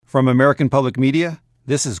From American Public Media,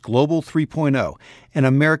 this is Global 3.0, an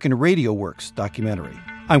American Radio Works documentary.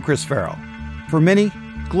 I'm Chris Farrell. For many,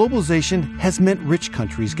 globalization has meant rich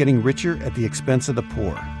countries getting richer at the expense of the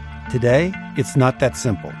poor. Today, it's not that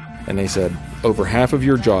simple. And they said, over half of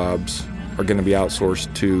your jobs are going to be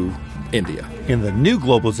outsourced to India. In the new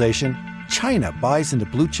globalization, China buys into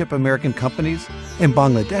blue-chip American companies, and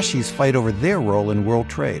Bangladeshis fight over their role in world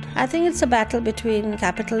trade. I think it's a battle between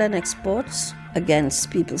capital and exports against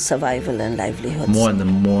people's survival and livelihoods. More and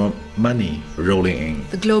more money rolling in.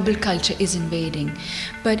 The global culture is invading,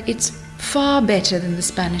 but it's far better than the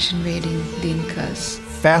Spanish invading the Incas.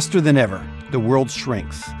 Faster than ever, the world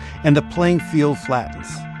shrinks, and the playing field flattens,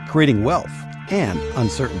 creating wealth and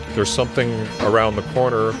uncertainty. There's something around the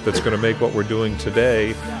corner that's going to make what we're doing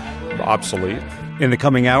today obsolete. In the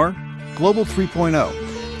coming hour, Global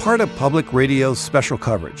 3.0, part of Public Radio's special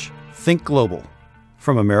coverage, Think Global,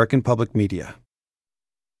 from American Public Media.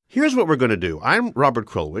 Here's what we're going to do. I'm Robert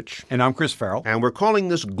Krulwich. And I'm Chris Farrell. And we're calling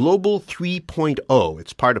this Global 3.0.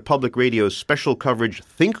 It's part of Public Radio's special coverage,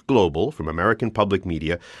 Think Global, from American Public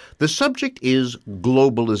Media. The subject is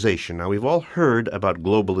globalization. Now, we've all heard about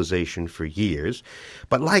globalization for years,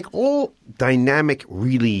 but like all dynamic,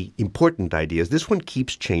 really important ideas, this one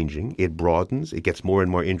keeps changing. It broadens. It gets more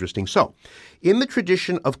and more interesting. So, in the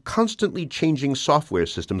tradition of constantly changing software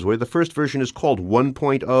systems, where the first version is called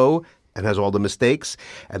 1.0, and has all the mistakes,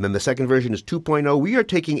 and then the second version is 2.0, we are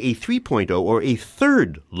taking a 3.0, or a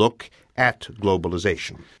third look at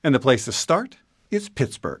globalization. And the place to start is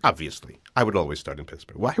Pittsburgh. Obviously. I would always start in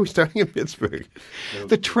Pittsburgh. Why are we starting in Pittsburgh?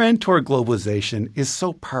 The trend toward globalization is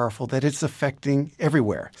so powerful that it's affecting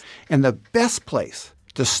everywhere. And the best place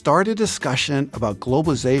to start a discussion about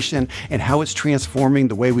globalization and how it's transforming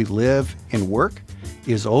the way we live and work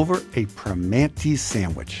is over a Primanti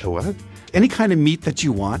sandwich. A what? Any kind of meat that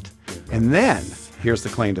you want. And then, here's the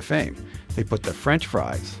claim to fame. They put the French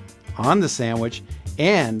fries on the sandwich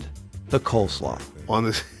and the coleslaw. On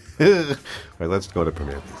this. All right, let's go to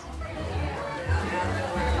Primanti.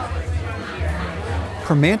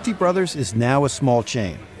 Primanti Brothers is now a small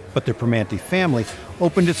chain, but the Primanti family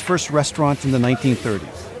opened its first restaurant in the 1930s,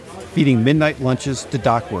 feeding midnight lunches to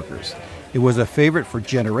dock workers. It was a favorite for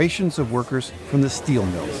generations of workers from the steel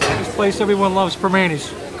mills. This place, everyone loves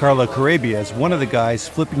Primanti's. Carlo Carabia is one of the guys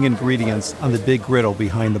flipping ingredients on the big griddle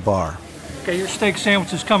behind the bar. Okay, your steak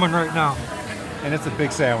sandwich is coming right now. And it's a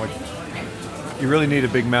big sandwich. You really need a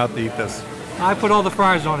big mouth to eat this. I put all the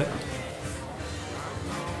fries on it.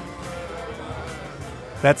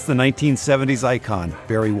 That's the 1970s icon,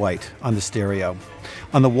 Barry White, on the stereo.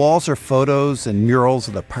 On the walls are photos and murals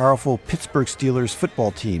of the powerful Pittsburgh Steelers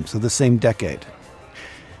football teams of the same decade.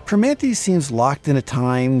 Primanti seems locked in a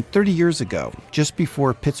time 30 years ago, just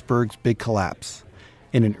before Pittsburgh's big collapse.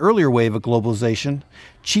 In an earlier wave of globalization,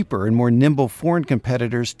 cheaper and more nimble foreign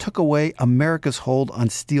competitors took away America's hold on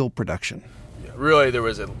steel production. Really, there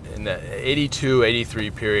was in the 82,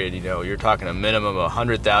 83 period, you're talking a minimum of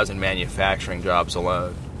 100,000 manufacturing jobs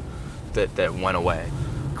alone that went away.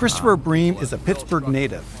 Christopher Bream is a Pittsburgh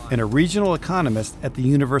native and a regional economist at the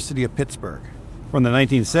University of Pittsburgh. From the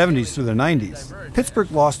 1970s through the 90s,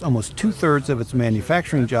 Pittsburgh lost almost two-thirds of its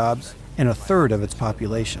manufacturing jobs and a third of its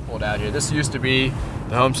population. Pulled out here. This used to be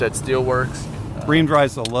the Homestead Steel Works. Bream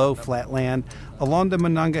drives the low, flat land along the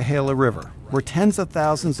Monongahela River, where tens of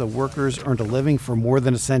thousands of workers earned a living for more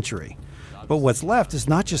than a century. But what's left is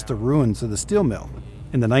not just the ruins of the steel mill.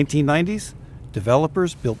 In the 1990s,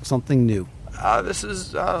 developers built something new. This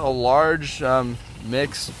is a large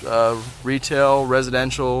mix of retail,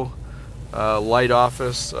 residential, light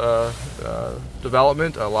office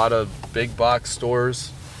development. A lot of big box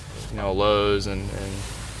stores, Lowe's and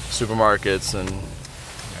supermarkets, and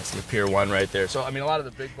I see a Pier 1 right there. So, a lot of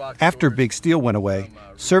the big box After stores, big steel went away,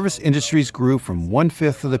 service industries grew from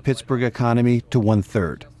 1/5 of the Pittsburgh economy to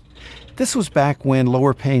 1/3. This was back when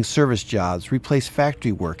lower-paying service jobs replaced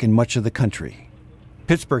factory work in much of the country.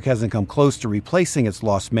 Pittsburgh hasn't come close to replacing its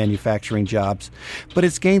lost manufacturing jobs, but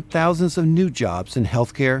it's gained thousands of new jobs in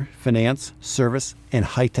healthcare, finance, service, and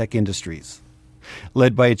high-tech industries.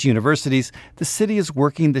 Led by its universities, the city is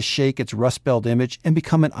working to shake its Rust Belt image and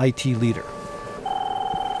become an IT leader.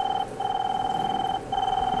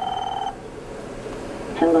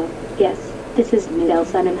 Hello. Yes, this is Middle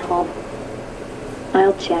Sun Hall.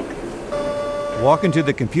 I'll check. Walk into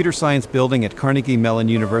the computer science building at Carnegie Mellon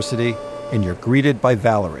University, and you're greeted by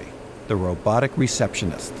Valerie, the robotic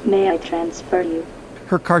receptionist. May I transfer you?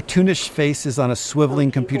 Her cartoonish face is on a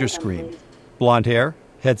swiveling computer screen. Blonde hair,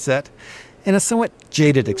 headset, and a somewhat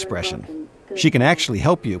jaded expression. She can actually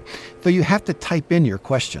help you, though you have to type in your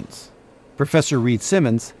questions. Professor Reed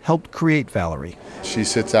Simmons helped create Valerie. She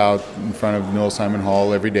sits out in front of Newell Simon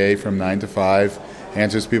Hall every day from 9 to 5,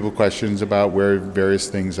 answers people questions about where various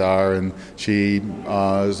things are, and she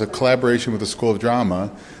is a collaboration with the School of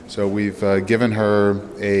Drama. So we've given her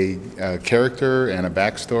a character and a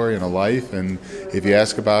backstory and a life, and if you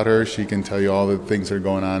ask about her, she can tell you all the things that are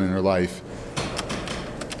going on in her life.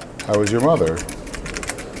 How was your mother?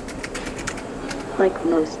 Like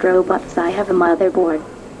most robots, I have a motherboard.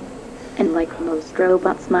 And like most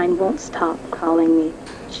robots, mine won't stop calling me.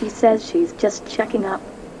 She says she's just checking up,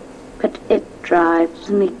 but it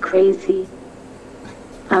drives me crazy.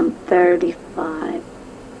 I'm 35.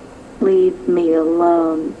 Leave me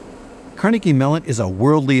alone. Carnegie Mellon is a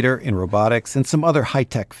world leader in robotics and some other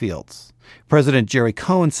high-tech fields. President Jerry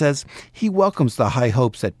Cohen says he welcomes the high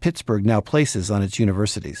hopes that Pittsburgh now places on its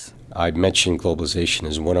universities. I mentioned globalization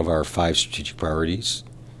as one of our 5 strategic priorities.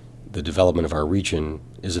 The development of our region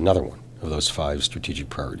is another one of those 5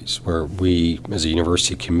 strategic priorities, where we, as a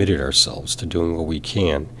university, committed ourselves to doing what we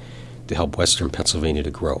can to help Western Pennsylvania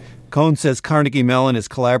to grow. Cohen says Carnegie Mellon is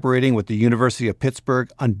collaborating with the University of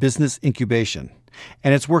Pittsburgh on business incubation,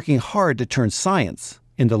 and it's working hard to turn science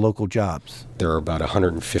into local jobs. There are about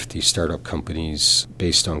 150 startup companies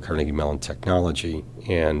based on Carnegie Mellon technology,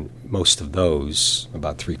 and most of those,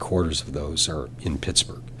 about 3/4 of those, are in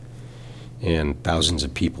Pittsburgh. And thousands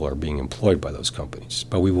of people are being employed by those companies.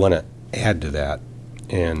 But we want to add to that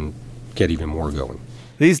and get even more going.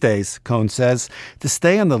 These days, Cohen says, to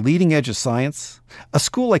stay on the leading edge of science, a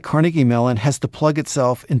school like Carnegie Mellon has to plug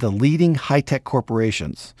itself into leading high-tech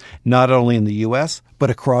corporations, not only in the U.S., but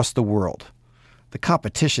across the world. The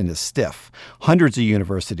competition is stiff. Hundreds of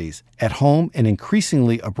universities, at home and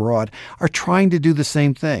increasingly abroad, are trying to do the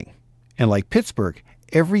same thing. And like Pittsburgh,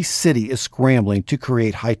 every city is scrambling to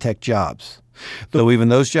create high-tech jobs, though even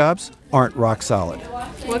those jobs aren't rock solid.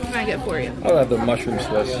 What can I get for you? I'll have the mushroom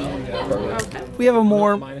Swiss. Okay. We have a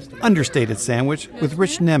more understated sandwich with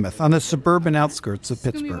Rich Nemeth on the suburban outskirts of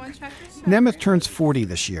Pittsburgh. Nemeth turns 40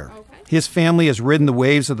 this year. His family has ridden the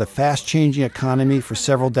waves of the fast-changing economy for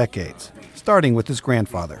several decades, starting with his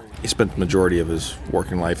grandfather. He spent the majority of his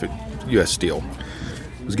working life at U.S. Steel.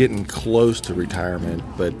 He was getting close to retirement,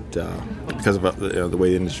 but because of the way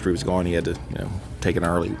the industry was going, he had to take an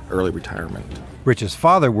early retirement. Rich's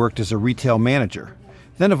father worked as a retail manager,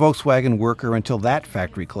 then a Volkswagen worker until that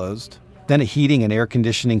factory closed, then a heating and air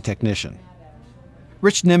conditioning technician.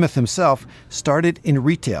 Rich Nemeth himself started in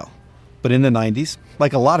retail, but in the 90s,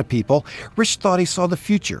 like a lot of people, Rich thought he saw the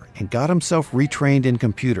future and got himself retrained in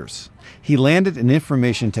computers. He landed an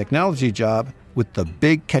information technology job with the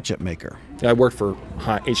big ketchup maker. I worked for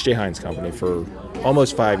H.J. Heinz Company for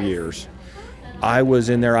almost 5 years. I was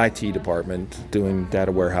in their IT department doing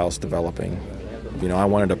data warehouse developing. I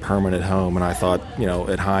wanted a permanent home, and I thought,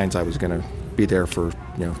 at Heinz I was going to be there for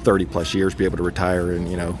 30 plus years, be able to retire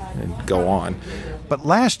and go on. But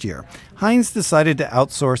last year, Heinz decided to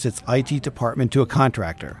outsource its IT department to a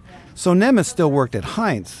contractor. So Nemeth still worked at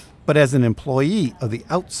Heinz, but as an employee of the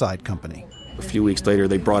outside company. A few weeks later,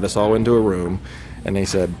 they brought us all into a room, and they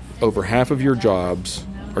said, over half of your jobs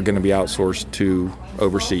are going to be outsourced to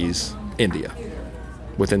overseas India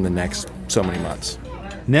within the next so many months.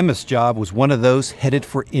 Nemeth's job was one of those headed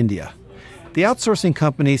for India. The outsourcing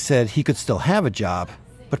company said he could still have a job,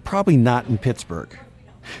 but probably not in Pittsburgh.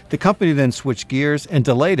 The company then switched gears and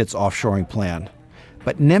delayed its offshoring plan.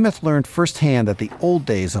 But Nemeth learned firsthand that the old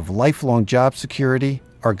days of lifelong job security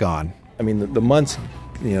are gone. I mean, the months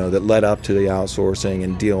that led up to the outsourcing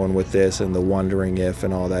and dealing with this and the wondering if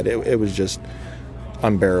and all that, it was just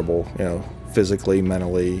unbearable, physically,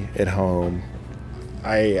 mentally, at home.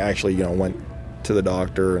 I actually, went to the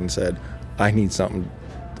doctor and said, I need something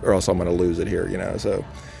or else I'm going to lose it here, so.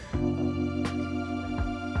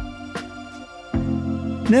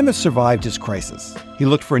 Nemeth survived his crisis. He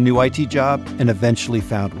looked for a new IT job and eventually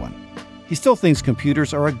found one. He still thinks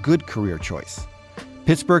computers are a good career choice.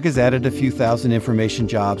 Pittsburgh has added a few thousand information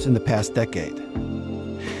jobs in the past decade.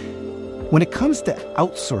 When it comes to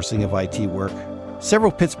outsourcing of IT work,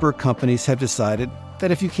 several Pittsburgh companies have decided that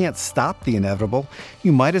if you can't stop the inevitable,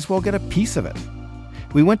 you might as well get a piece of it.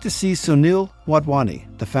 We went to see Sunil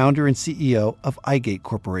Wadhwani, the founder and CEO of iGate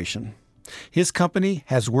Corporation. His company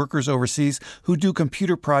has workers overseas who do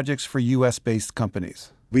computer projects for U.S.-based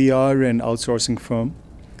companies. We are an outsourcing firm.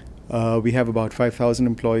 We have about 5,000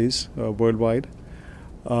 employees worldwide.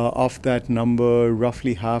 Of that number,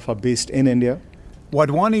 roughly half are based in India.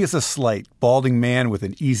 Wadhwani is a slight, balding man with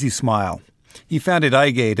an easy smile. He founded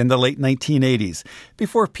iGate in the late 1980s,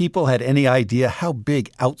 before people had any idea how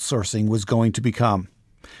big outsourcing was going to become.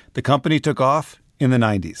 The company took off, in the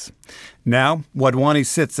 90s. Now, Wadhwani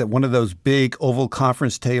sits at one of those big oval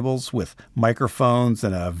conference tables with microphones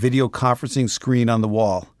and a video conferencing screen on the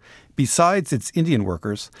wall. Besides its Indian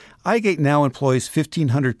workers, iGate now employs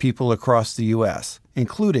 1,500 people across the U.S.,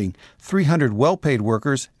 including 300 well-paid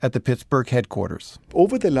workers at the Pittsburgh headquarters.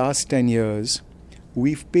 Over the last 10 years,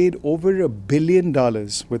 we've paid over $1 billion,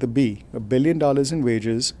 with a B, $1 billion in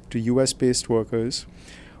wages to U.S.-based workers.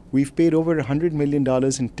 We've paid over $100 million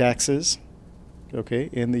in taxes,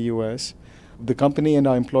 in the U.S. The company and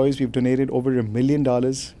our employees, we've donated over $1 million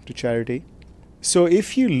to charity. So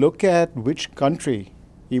if you look at which country,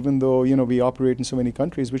 even though, we operate in so many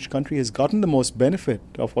countries, which country has gotten the most benefit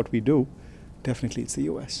of what we do, definitely it's the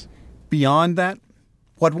U.S. Beyond that,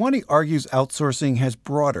 Wadhwani argues outsourcing has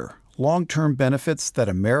broader, long-term benefits that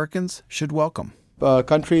Americans should welcome.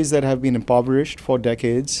 Countries that have been impoverished for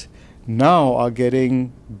decades now are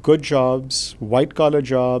getting good jobs, white-collar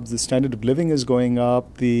jobs, the standard of living is going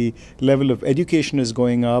up, the level of education is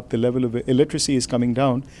going up, the level of illiteracy is coming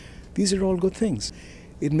down. These are all good things.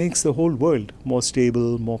 It makes the whole world more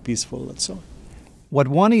stable, more peaceful, and so on.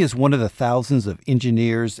 Wadhwani is one of the thousands of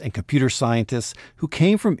engineers and computer scientists who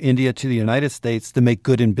came from India to the United States to make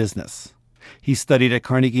good in business. He studied at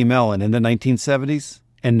Carnegie Mellon in the 1970s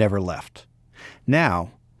and never left.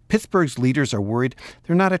 Now, Pittsburgh's leaders are worried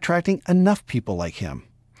they're not attracting enough people like him.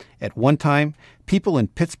 At one time, people in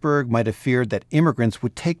Pittsburgh might have feared that immigrants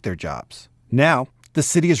would take their jobs. Now, the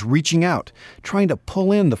city is reaching out, trying to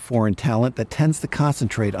pull in the foreign talent that tends to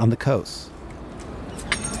concentrate on the coast.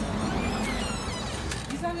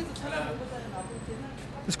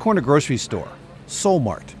 This corner grocery store, Soul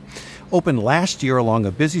Mart, opened last year along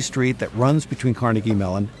a busy street that runs between Carnegie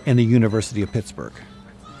Mellon and the University of Pittsburgh.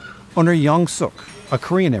 Owner Young Suk, a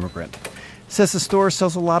Korean immigrant, says the store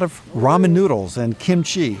sells a lot of ramen noodles and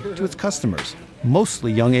kimchi to its customers,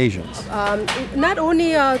 mostly young Asians. Not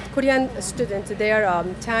only Korean students, there are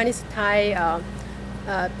Chinese, Thai,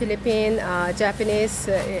 Philippine, Japanese.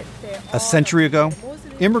 A century ago,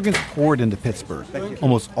 immigrants poured into Pittsburgh,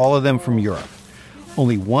 almost all of them from Europe.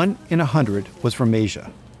 Only 1 in 100 was from Asia.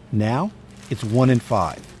 Now, it's 1 in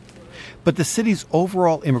 5. But the city's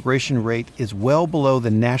overall immigration rate is well below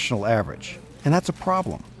the national average, and that's a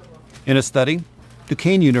problem. In a study,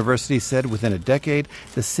 Duquesne University said within a decade,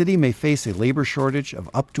 the city may face a labor shortage of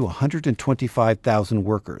up to 125,000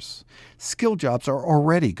 workers. Skilled jobs are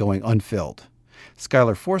already going unfilled.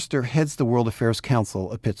 Skylar Forster heads the World Affairs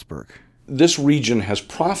Council of Pittsburgh. This region has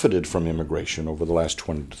profited from immigration over the last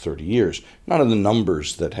 20 to 30 years, not in the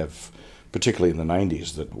numbers that have, particularly in the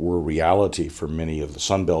 90s, that were reality for many of the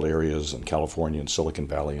Sun Belt areas and California and Silicon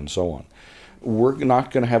Valley and so on. We're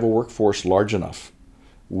not going to have a workforce large enough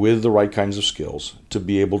with the right kinds of skills to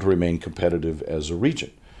be able to remain competitive as a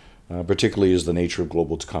region, particularly as the nature of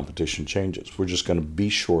global competition changes. We're just going to be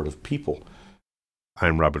short of people.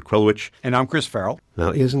 I'm Robert Krulwich. And I'm Chris Farrell.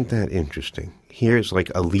 Now, isn't that interesting? Here's like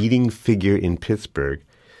a leading figure in Pittsburgh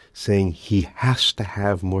saying he has to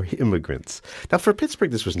have more immigrants. Now, for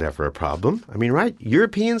Pittsburgh, this was never a problem. I mean, right?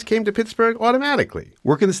 Europeans came to Pittsburgh automatically.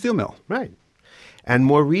 Work in the steel mill. Right. And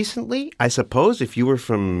more recently, I suppose if you were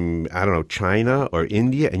from, China or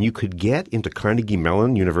India and you could get into Carnegie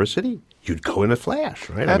Mellon University, you'd go in a flash,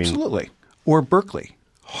 right? Absolutely. Or Berkeley,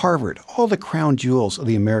 Harvard, all the crown jewels of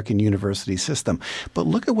the American university system. But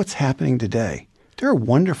look at what's happening today. There are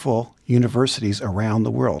wonderful universities around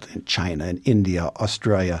the world, in China and India,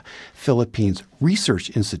 Australia, Philippines,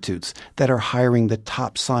 research institutes that are hiring the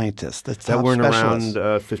top scientists, the top that weren't specialists.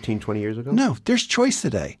 Around 15, 20 years ago? No, there's choice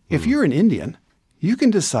today. If you're an Indian, you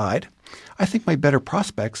can decide, I think my better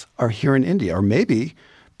prospects are here in India, or maybe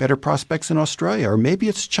better prospects in Australia, or maybe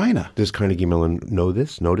it's China. Does Carnegie Mellon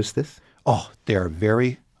notice this? Oh, they are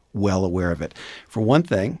very well aware of it. For one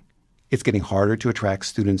thing, it's getting harder to attract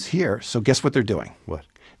students here. So guess what they're doing? What?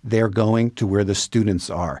 They're going to where the students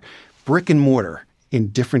are. Brick and mortar in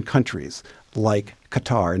different countries, like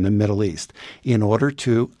Qatar in the Middle East, in order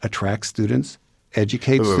to attract students,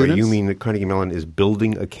 educate students. You mean that Carnegie Mellon is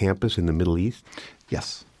building a campus in the Middle East?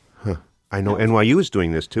 Yes. Huh. I know NYU is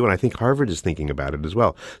doing this too, and I think Harvard is thinking about it as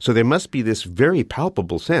well. So there must be this very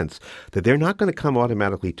palpable sense that they're not going to come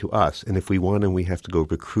automatically to us, and if we want them, we have to go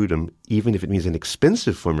recruit them, even if it means an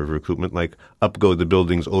expensive form of recruitment, like up-go the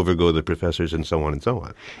buildings, over-go the professors, and so on and so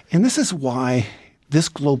on. And this is why this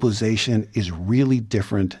globalization is really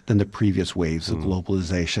different than the previous waves of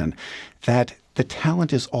globalization, that the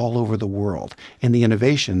talent is all over the world, and the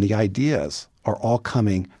innovation, the ideas are all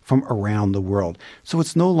coming from around the world. So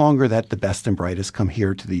it's no longer that the best and brightest come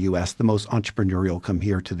here to the U.S., the most entrepreneurial come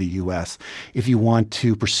here to the U.S. If you want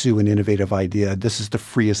to pursue an innovative idea, this is the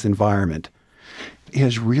freest environment.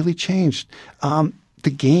 has really changed. The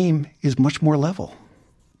game is much more level.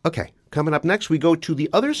 Okay, coming up next, we go to the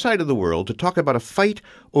other side of the world to talk about a fight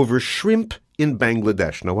over shrimp in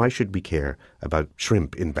Bangladesh. Now, why should we care about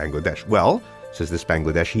shrimp in Bangladesh? Well, says this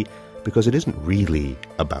Bangladeshi, because it isn't really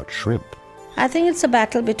about shrimp. I think it's a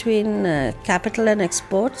battle between capital and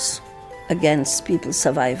exports against people's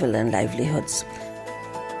survival and livelihoods.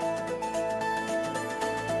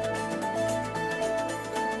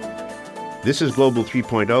 This is Global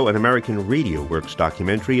 3.0, an American Radio Works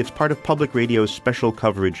documentary. It's part of Public Radio's special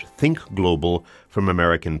coverage, Think Global, from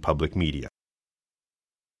American Public Media.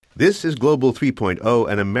 This is Global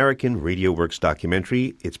 3.0, an American Radio Works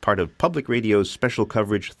documentary. It's part of Public Radio's special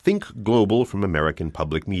coverage, Think Global, from American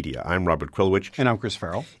Public Media. I'm Robert Krulwich. And I'm Chris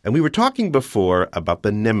Farrell. And we were talking before about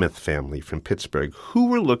the Nemeth family from Pittsburgh, who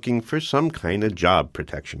were looking for some kind of job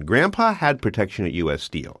protection. Grandpa had protection at U.S.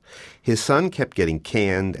 Steel. His son kept getting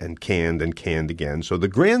canned and canned and canned again. So the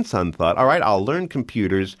grandson thought, all right, I'll learn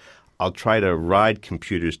computers. I'll try to ride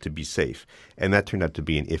computers to be safe. And that turned out to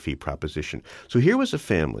be an iffy proposition. So here was a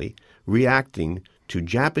family reacting to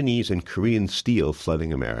Japanese and Korean steel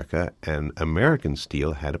flooding America, and American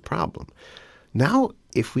steel had a problem. Now,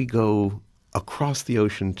 if we go across the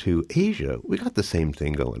ocean to Asia, we got the same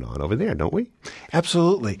thing going on over there, don't we?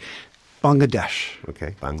 Absolutely. Bangladesh.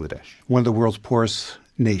 Okay, Bangladesh. One of the world's poorest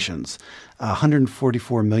nations.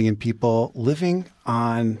 144 million people living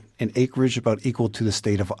on an acreage about equal to the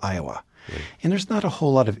state of Iowa. Right. And there's not a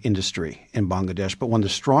whole lot of industry in Bangladesh, but one of the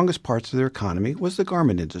strongest parts of their economy was the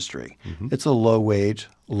garment industry. Mm-hmm. It's a low-wage,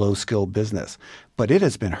 low-skill business. But it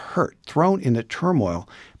has been hurt, thrown into turmoil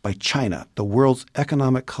by China. The world's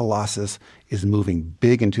economic colossus is moving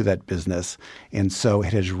big into that business. And so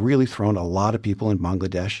it has really thrown a lot of people in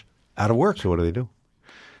Bangladesh out of work. So what do they do?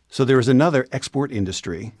 So there is another export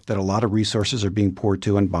industry that a lot of resources are being poured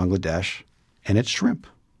to in Bangladesh, and it's shrimp.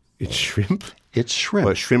 It's shrimp? It's shrimp.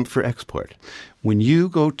 Well, shrimp for export. When you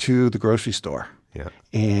go to the grocery store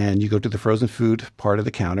and you go to the frozen food part of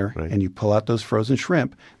the counter and you pull out those frozen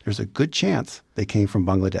shrimp, there's a good chance they came from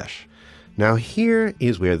Bangladesh. Now here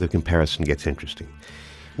is where the comparison gets interesting.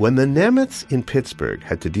 When the Nemeths in Pittsburgh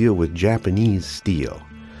had to deal with Japanese steel,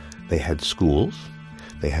 they had schools,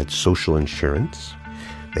 they had social insurance,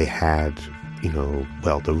 they had,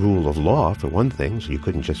 the rule of law, for one thing, so you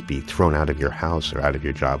couldn't just be thrown out of your house or out of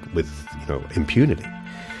your job with, impunity.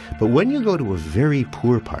 But when you go to a very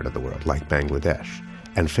poor part of the world, like Bangladesh,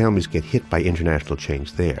 and families get hit by international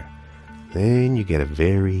change there, then you get a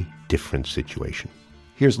very different situation.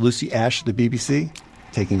 Here's Lucy Ash of the BBC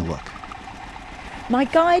taking a look. My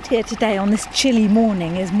guide here today on this chilly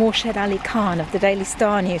morning is Morshed Ali Khan of the Daily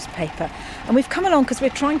Star newspaper. And we've come along because we're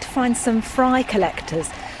trying to find some fry collectors.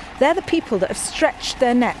 They're the people that have stretched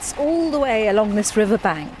their nets all the way along this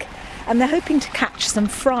riverbank. And they're hoping to catch some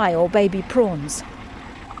fry or baby prawns.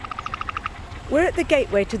 We're at the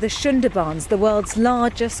gateway to the Sundarbans, the world's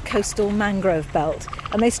largest coastal mangrove belt.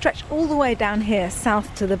 And they stretch all the way down here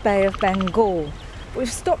south to the Bay of Bengal. We've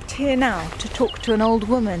stopped here now to talk to an old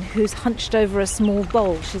woman who's hunched over a small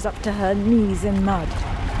bowl. She's up to her knees in mud.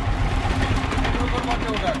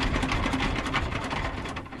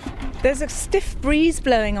 There's a stiff breeze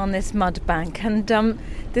blowing on this mud bank, and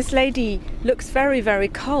this lady looks very, very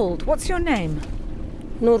cold. What's your name?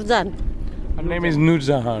 Nurjan. Her name is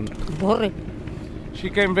Nurjahan. Bore. She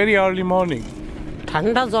came very early morning.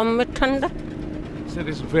 Thanda, zomme thanda. Said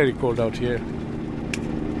it's very cold out here.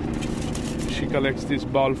 She collects this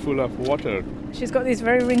bowl full of water. She's got these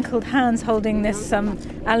very wrinkled hands holding this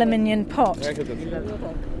aluminium pot.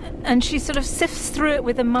 And she sort of sifts through it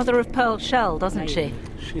with a mother-of-pearl shell, doesn't she?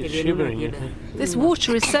 She's shivering. This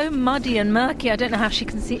water is so muddy and murky, I don't know how she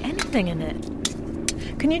can see anything in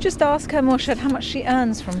it. Can you just ask her, Morshed, how much she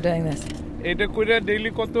earns from doing this? এটা কইরা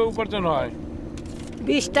daily কত উপার্জন হয়?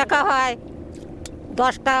 20 টাকা হয়,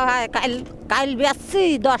 10 টাকা হয়, কাল বেচছি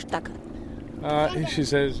 10 টাকা. She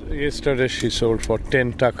says yesterday she sold for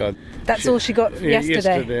 10 taka. That's all she got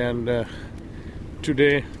yesterday? And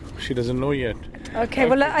today she doesn't know yet. Okay,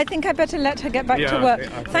 well, I think I better let her get back to work.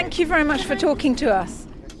 Thank you very much for talking to us.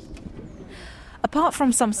 Apart from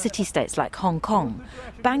some city-states like Hong Kong,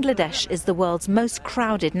 Bangladesh is the world's most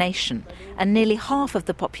crowded nation, and nearly half of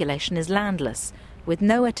the population is landless, with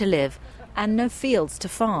nowhere to live and no fields to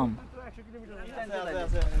farm.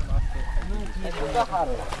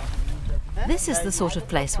 This is the sort of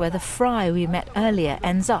place where the fry we met earlier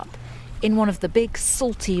ends up, in one of the big,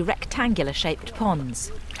 salty, rectangular-shaped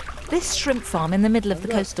ponds. This shrimp farm in the middle of the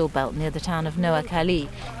coastal belt near the town of Noak Ali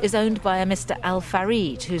is owned by a Mr. Al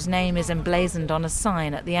Farid, whose name is emblazoned on a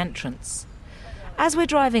sign at the entrance. As we're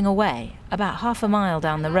driving away, about half a mile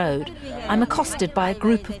down the road, I'm accosted by a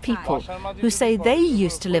group of people who say they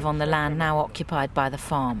used to live on the land now occupied by the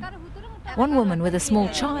farm. One woman with a small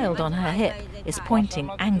child on her hip is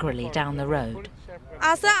pointing angrily down the road.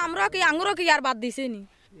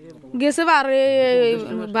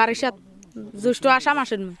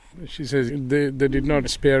 She says they did not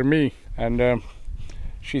spare me, and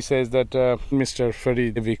she says that Mr.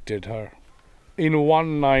 Farid evicted her. In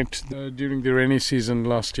one night during the rainy season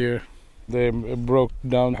last year, they broke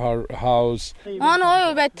down her house.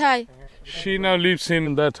 She now lives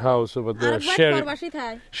in that house over there,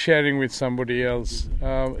 sharing with somebody else.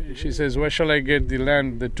 She says, where shall I get the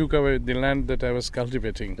land? They took away the land that I was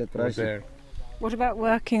cultivating over there. What about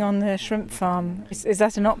working on the shrimp farm? Is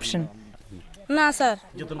that an option? She says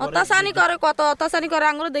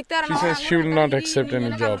she will not accept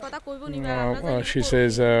any job. She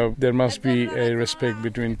says there must be a respect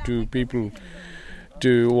between two people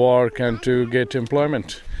to work and to get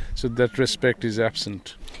employment. So that respect is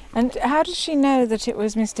absent. And how does she know that it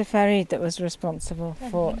was Mr. Farid that was responsible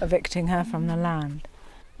for evicting her from the land?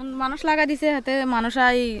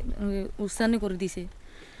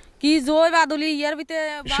 She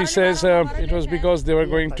says it was because they were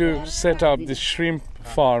going to set up the shrimp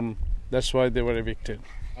farm. That's why they were evicted.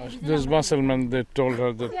 Those Muslims, they told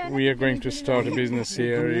her that we are going to start a business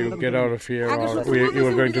here, you get out of here, or you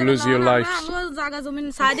are going to lose your life.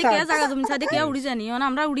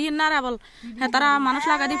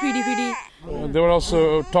 They were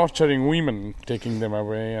also torturing women, taking them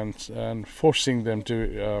away and forcing them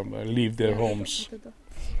to leave their homes.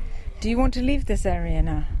 Do you want to leave this area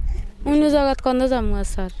now? She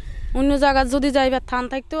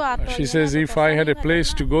says if I had a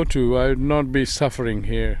place to go to, I would not be suffering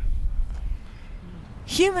here.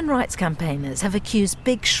 Human rights campaigners have accused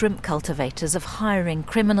big shrimp cultivators of hiring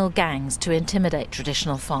criminal gangs to intimidate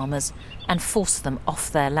traditional farmers and force them off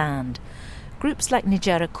their land. Groups like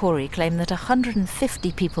Nijera Kori claim that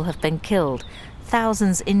 150 people have been killed,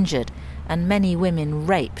 thousands injured, and many women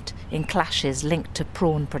raped in clashes linked to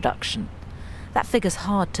prawn production. That figure's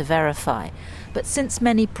hard to verify, but since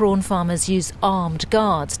many prawn farmers use armed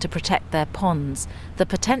guards to protect their ponds, the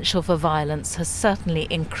potential for violence has certainly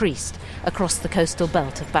increased across the coastal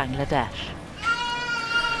belt of Bangladesh.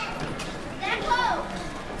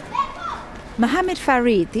 Mohammed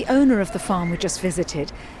Farid, the owner of the farm we just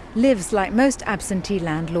visited, lives like most absentee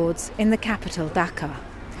landlords in the capital, Dhaka.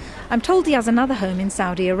 I'm told he has another home in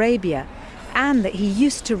Saudi Arabia, and that he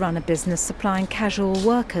used to run a business supplying casual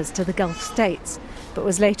workers to the Gulf states, but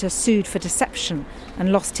was later sued for deception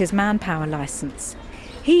and lost his manpower licence.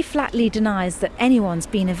 He flatly denies that anyone's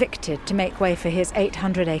been evicted to make way for his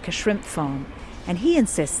 800-acre shrimp farm, and he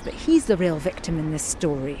insists that he's the real victim in this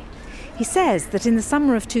story. He says that in the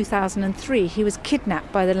summer of 2003 he was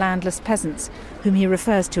kidnapped by the landless peasants, whom he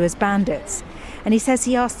refers to as bandits, and he says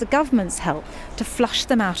he asked the government's help to flush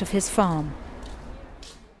them out of his farm.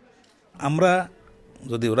 He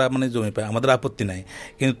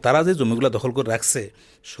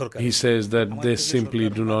says that they simply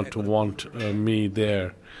do not want me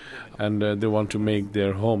there, and they want to make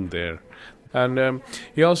their home there. And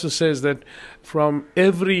he also says that from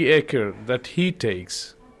every acre that he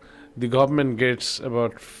takes, the government gets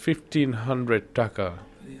about 1,500 taka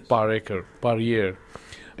per acre per year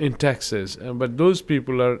in taxes. But those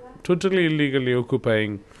people are totally illegally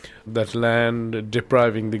occupying that land,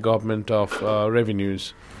 depriving the government of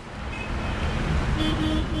revenues.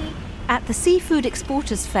 At the Seafood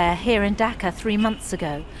Exporters Fair here in Dhaka 3 months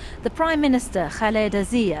ago, the Prime Minister Khaleda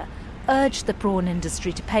Zia urged the prawn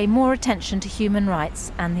industry to pay more attention to human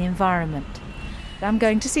rights and the environment. I'm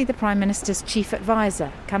going to see the Prime Minister's chief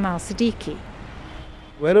advisor, Kamal Siddiqui.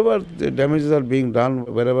 Wherever the damages are being done,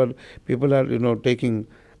 wherever people are, taking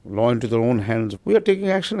law into their own hands, we are taking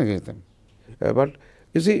action against them. But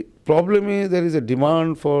you see, problem is there is a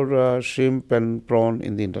demand for shrimp and prawn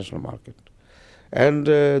in the international market. And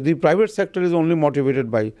the private sector is only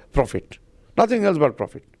motivated by profit. Nothing else but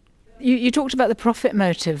profit. You talked about the profit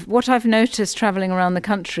motive. What I've noticed travelling around the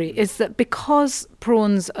country is that because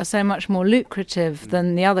prawns are so much more lucrative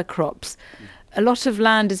than the other crops, a lot of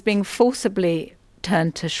land is being forcibly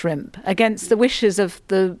turned to shrimp against the wishes of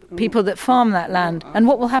the people that farm that land. And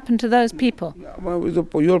what will happen to those people? Well,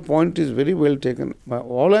 your point is very well taken.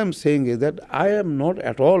 All I'm saying is that I am not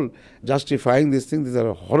at all justifying these things. These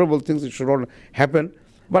are horrible things. It should not happen.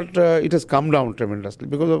 But it has come down tremendously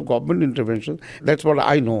because of government intervention. That's what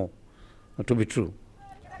I know to be true.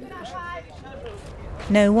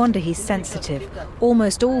 No wonder he's sensitive.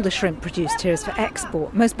 Almost all the shrimp produced here is for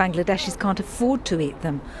export. Most Bangladeshis can't afford to eat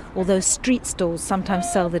them, although street stalls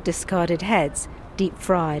sometimes sell the discarded heads,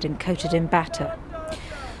 deep-fried and coated in batter.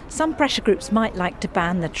 Some pressure groups might like to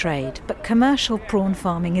ban the trade, but commercial prawn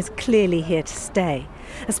farming is clearly here to stay,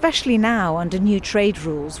 especially now under new trade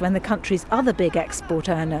rules when the country's other big export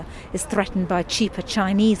earner is threatened by cheaper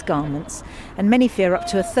Chinese garments, and many fear up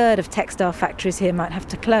to a third of textile factories here might have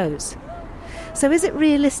to close. So is it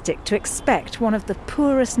realistic to expect one of the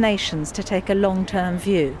poorest nations to take a long-term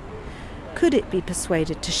view? Could it be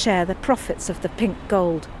persuaded to share the profits of the pink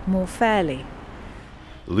gold more fairly?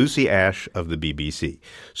 Lucy Ash of the BBC.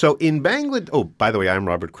 So in Bangladesh, oh, by the way, I'm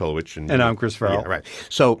Robert Krulwich. And I'm Chris Farrell. Yeah, right.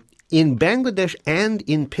 So in Bangladesh and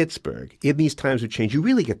in Pittsburgh, in these times of change, you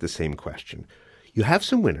really get the same question. You have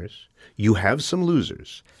some winners, you have some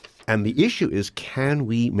losers, and the issue is, can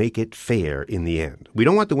we make it fair in the end? We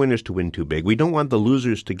don't want the winners to win too big. We don't want the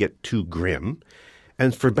losers to get too grim.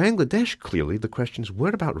 And for Bangladesh, clearly, the question is,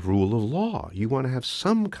 what about rule of law? You want to have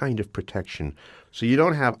some kind of protection so you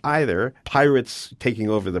don't have either pirates taking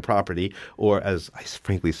over the property or, as I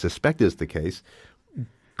frankly suspect is the case,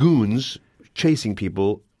 goons chasing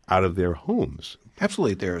people out of their homes.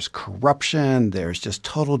 Absolutely. There's corruption. There's just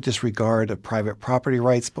total disregard of private property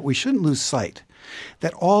rights. But we shouldn't lose sight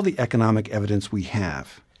that all the economic evidence we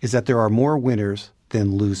have is that there are more winners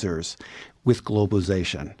than losers with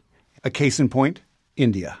globalization. A case in point,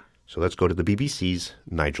 India. So let's go to the BBC's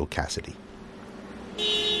Nigel Cassidy.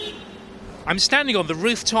 I'm standing on the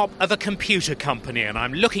rooftop of a computer company and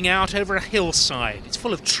I'm looking out over a hillside. It's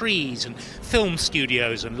full of trees and film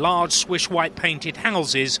studios and large swish white painted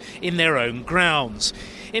houses in their own grounds.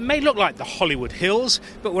 It may look like the Hollywood Hills,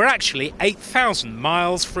 but we're actually 8,000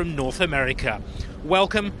 miles from North America.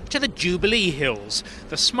 Welcome to the Jubilee Hills,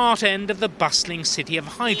 the smart end of the bustling city of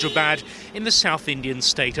Hyderabad in the South Indian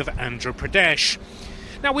state of Andhra Pradesh.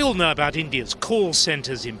 Now, we all know about India's call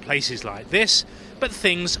centres in places like this, but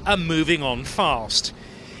things are moving on fast.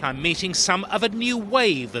 I'm meeting some of a new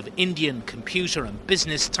wave of Indian computer and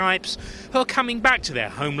business types who are coming back to their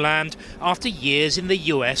homeland after years in the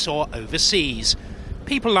US or overseas.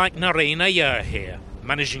 People like Naren Iyer here,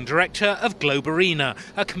 Managing Director of Globarina,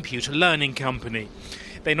 a computer learning company.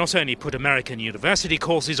 They not only put American university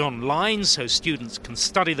courses online so students can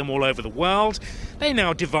study them all over the world, they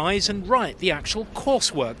now devise and write the actual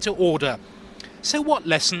coursework to order. So what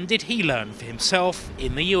lesson did he learn for himself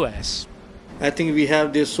in the US? I think we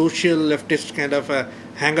have this social leftist kind of a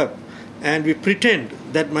hang-up, and we pretend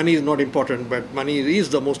that money is not important, but money is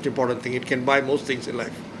the most important thing. It can buy most things in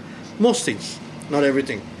life. Most things, not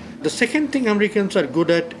everything. The second thing Americans are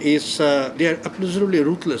good at is they are absolutely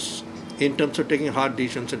ruthless in terms of taking hard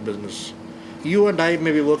decisions in business. You and I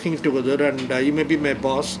may be working together, and you may be my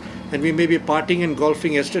boss, and we may be partying and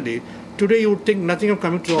golfing yesterday. Today you would think nothing of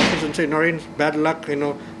coming to the office and say, Naren, bad luck,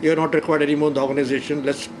 you're not required anymore in the organization.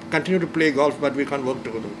 Let's continue to play golf, but we can't work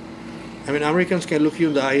together. I mean, Americans can look you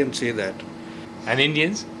in the eye and say that. And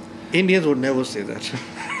Indians? Indians would never say that.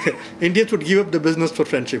 Indians would give up the business for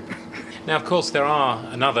friendship. Now, of course, there are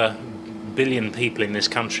another billion people in this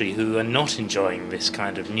country who are not enjoying this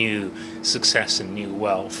kind of new success and new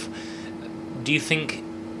wealth. Do you think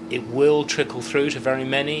it will trickle through to very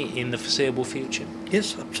many in the foreseeable future?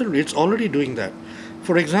 Yes, absolutely. It's already doing that.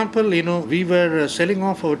 For example, we were selling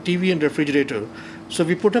off our TV and refrigerator. So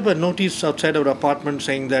we put up a notice outside our apartment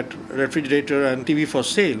saying that refrigerator and TV for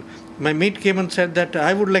sale. My mate came and said that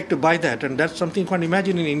I would like to buy that, and that's something you can't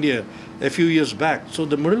imagine in India a few years back. So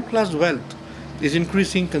the middle class wealth is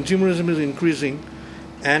increasing, consumerism is increasing,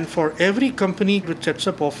 and for every company which sets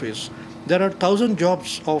up office, there are 1,000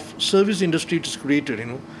 jobs of service industry is created,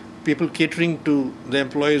 People catering to the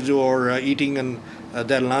employees who are eating and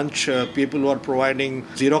their lunch, people who are providing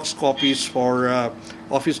Xerox copies for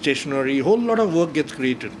office stationery, a whole lot of work gets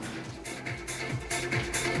created.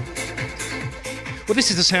 Well,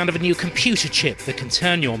 this is the sound of a new computer chip that can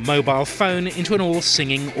turn your mobile phone into an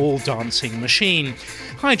all-singing, all-dancing machine.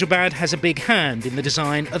 Hyderabad has a big hand in the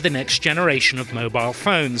design of the next generation of mobile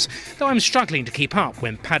phones, though I'm struggling to keep up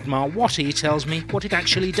when Padma Wati tells me what it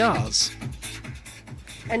actually does.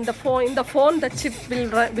 And the phone, the chip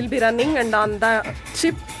will be running, and on the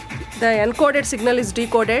chip, the encoded signal is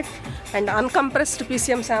decoded, and uncompressed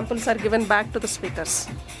PCM samples are given back to the speakers.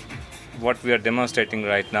 What we are demonstrating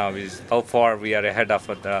right now is how far we are ahead of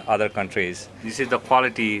the other countries. This is the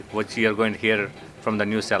quality which you are going to hear from the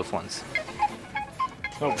new cell phones.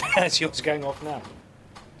 Oh, there's yours going off now.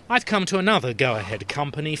 I've come to another go-ahead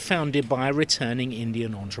company founded by a returning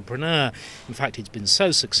Indian entrepreneur. In fact, it's been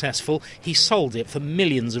so successful, he sold it for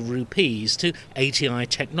millions of rupees to ATI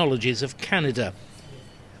Technologies of Canada.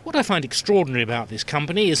 What I find extraordinary about this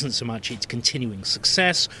company isn't so much its continuing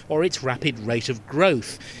success or its rapid rate of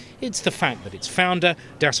growth. It's the fact that its founder,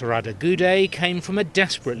 Dasarada Gude, came from a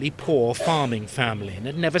desperately poor farming family and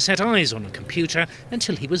had never set eyes on a computer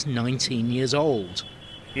until he was 19 years old.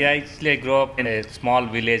 Yeah, I grew up in a small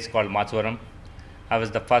village called Machuram. I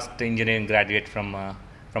was the first engineering graduate from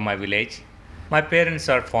my village. My parents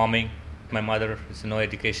are farming. My mother has no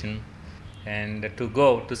education. And to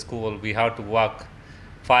go to school, we have to walk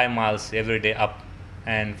 5 miles every day up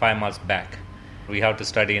and 5 miles back. We have to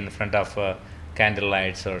study in front of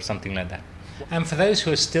candlelights or something like that. And for those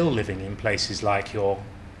who are still living in places like your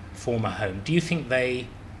former home, do you think they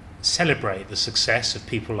celebrate the success of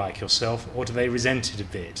people like yourself, or do they resent it a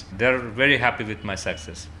bit? They're very happy with my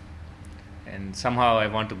success. And somehow I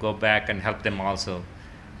want to go back and help them also.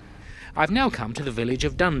 I've now come to the village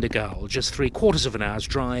of Dundigal, just 3/4 of an hour's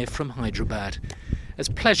drive from Hyderabad. As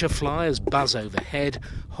pleasure flyers buzz overhead,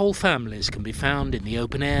 whole families can be found in the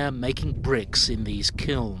open air making bricks in these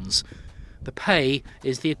kilns. The pay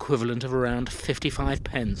is the equivalent of around 55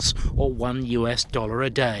 pence or $1 a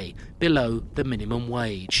day, below the minimum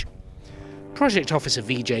wage. Project Officer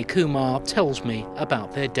Vijay Kumar tells me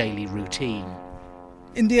about their daily routine.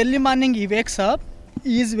 In the early morning he wakes up,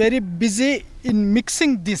 he is very busy in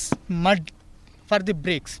mixing this mud for the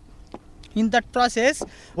bricks. In that process,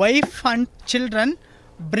 wife and children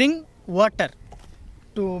bring water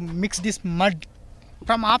to mix this mud.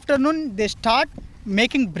 From afternoon they start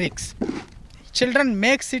making bricks. Children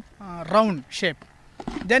makes it round shape.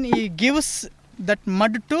 Then he gives that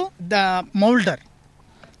mud to the moulder.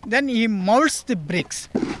 Then he molds the bricks.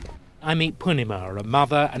 I meet Punima, a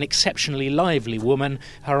mother, an exceptionally lively woman,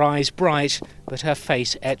 her eyes bright, but her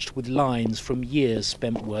face etched with lines from years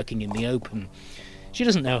spent working in the open. She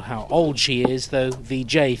doesn't know how old she is, though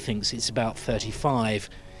Vijay thinks it's about 35.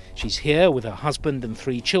 She's here with her husband and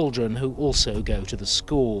 3 children who also go to the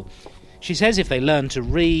school. She says if they learn to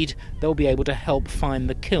read, they'll be able to help find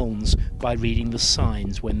the kilns by reading the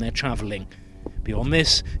signs when they're travelling. Beyond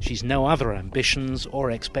this, she's no other ambitions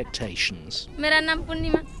or expectations. मेरा नाम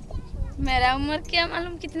पूर्णिमा मेरा उम्र क्या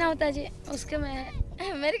मालूम कितना होता है जी उसके मैं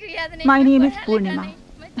मेरे को याद नहीं My name is Purnima.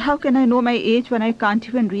 How can I know my age when I can't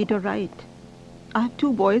even read or write? I have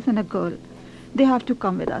 2 boys and a girl. They have to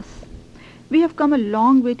come with us. We have come a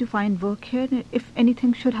long way to find work here. If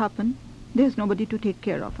anything should happen, there's nobody to take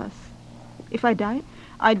care of us. If I die,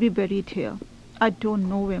 I'd be buried here. I don't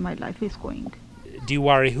know where my life is going. Do you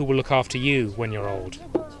worry who will look after you when you're old?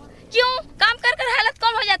 क्यों काम कर कर हालत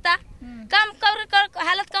कम हो जाता काम कर कर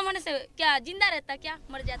हालत कम होने से क्या जिंदा रहता क्या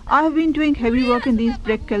मर जाता I have been doing heavy work in these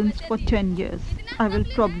brick kilns for 10 years. I will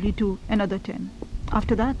probably do another 10.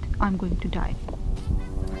 After that, I'm going to die.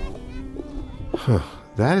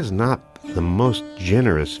 That is not the most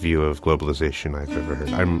generous view of globalization I've ever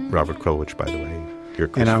heard. I'm Robert Krulwich, by the way. You're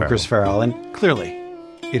Chris And I'm Farrell. Chris Farrell, and clearly,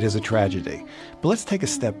 it is a tragedy. But let's take a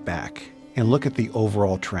step back and look at the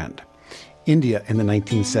overall trend. India in the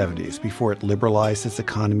 1970s, before it liberalized its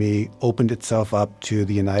economy, opened itself up to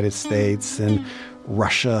the United States and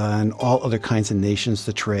Russia and all other kinds of nations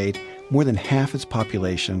to trade, more than half its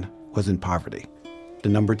population was in poverty. The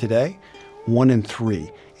number today? 1 in 3.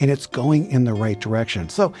 And it's going in the right direction.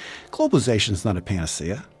 So globalization is not a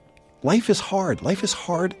panacea. Life is hard. Life is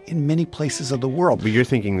hard in many places of the world. But you're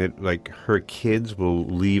thinking that, like, her kids will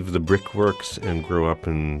leave the brickworks and grow up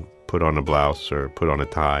and put on a blouse or put on a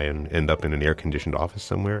tie and end up in an air-conditioned office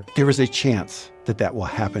somewhere? There is a chance that that will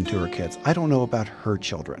happen to her kids. I don't know about her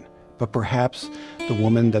children, but perhaps the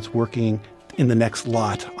woman that's working in the next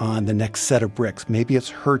lot on the next set of bricks, maybe it's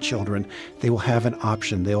her children. They will have an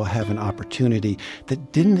option. They will have an opportunity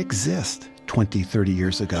that didn't exist 20, 30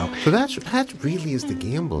 years ago. So that really is the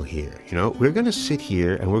gamble here. You know, we're going to sit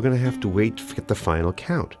here and we're going to have to wait to get the final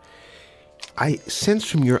count. I sense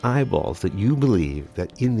from your eyeballs that you believe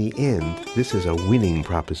that in the end, this is a winning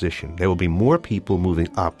proposition. There will be more people moving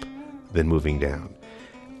up than moving down.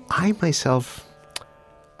 I myself,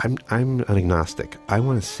 I'm an agnostic. I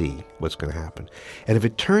want to see what's going to happen. And if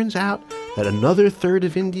it turns out that another third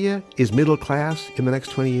of India is middle class in the next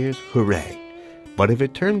 20 years, hooray. But if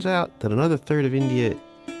it turns out that another third of India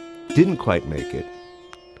didn't quite make it,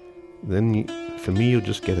 then for me, you'll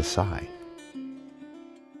just get a sigh.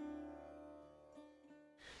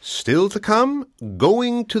 Still to come,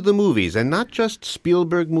 going to the movies, and not just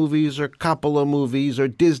Spielberg movies or Coppola movies or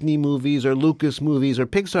Disney movies or Lucas movies or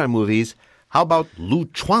Pixar movies. How about Lu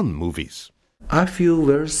Chuan movies? I feel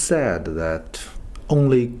very sad that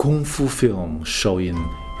only kung fu films show in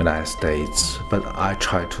United States, but I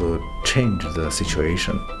try to change the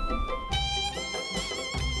situation.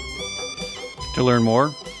 To learn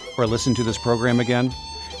more or listen to this program again,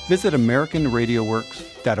 visit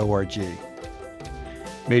AmericanRadioWorks.org.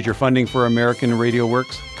 Major funding for American Radio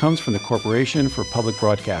Works comes from the Corporation for Public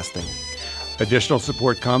Broadcasting. Additional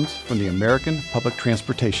support comes from the American Public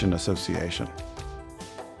Transportation Association.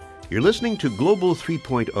 You're listening to Global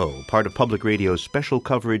 3.0, part of Public Radio's special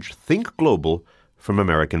coverage Think Global from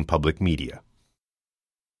American Public Media.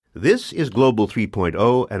 This is Global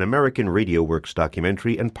 3.0, an American Radio Works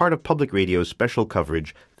documentary and part of Public Radio's special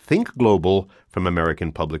coverage Think Global from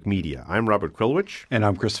American Public Media. I'm Robert Krulwich. And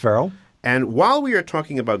I'm Chris Farrell. And while we are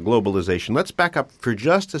talking about globalization, let's back up for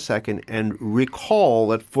just a second and recall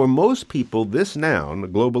that for most people, this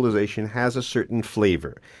noun, globalization, has a certain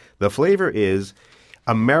flavor. The flavor is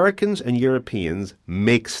Americans and Europeans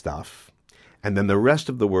make stuff, and then the rest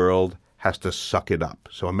of the world has to suck it up.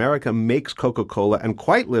 So America makes Coca-Cola, and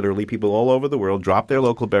quite literally, people all over the world drop their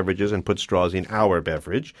local beverages and put straws in our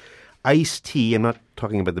beverage. Ice-T, I'm not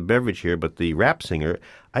talking about the beverage here, but the rap singer,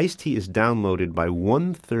 Ice-T is downloaded by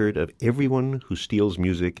 1/3 of everyone who steals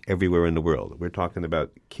music everywhere in the world. We're talking about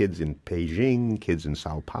kids in Beijing, kids in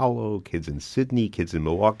Sao Paulo, kids in Sydney, kids in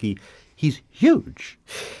Milwaukee. He's huge.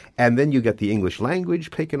 And then you get the English language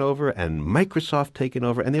taken over and Microsoft taken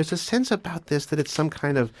over. And there's a sense about this that it's some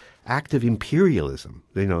kind of act of imperialism,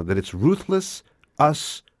 that it's ruthless,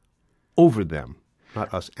 us over them,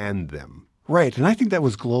 not us and them. Right, and I think that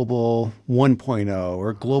was Global 1.0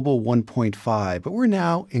 or Global 1.5, but we're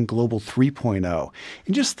now in Global 3.0.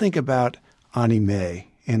 And just think about anime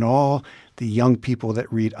and all the young people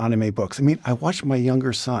that read anime books. I mean, I watched my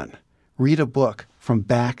younger son read a book from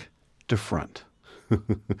back to front,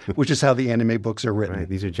 which is how the anime books are written. Right,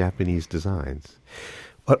 these are Japanese designs.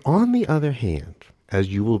 But on the other hand, as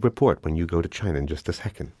you will report when you go to China in just a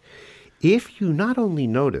second, if you not only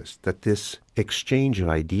notice that this exchange of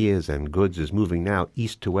ideas and goods is moving now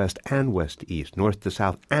east to west and west to east, north to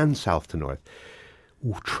south and south to north,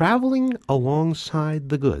 traveling alongside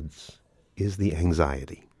the goods is the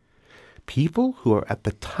anxiety. People who are at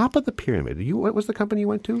the top of the pyramid, what was the company you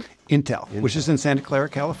went to? Intel, which is in Santa Clara,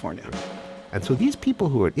 California. And so these people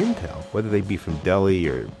who are at Intel, whether they be from Delhi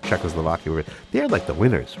or Czechoslovakia, they're like the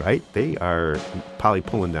winners, right? They are probably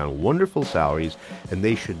pulling down wonderful salaries, and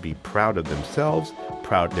they should be proud of themselves,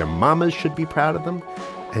 their mamas should be proud of them,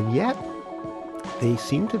 and yet they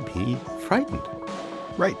seem to be frightened.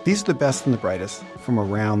 Right. These are the best and the brightest from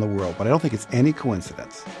around the world, but I don't think it's any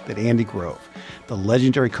coincidence that Andy Grove, the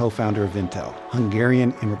legendary co-founder of Intel,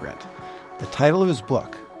 Hungarian immigrant, the title of his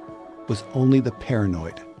book was Only the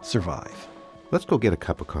Paranoid Survive. Let's go get a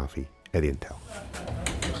cup of coffee at Intel.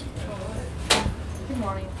 Good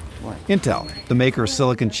morning. Intel, the maker of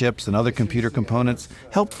silicon chips and other computer components,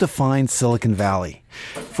 helped define Silicon Valley.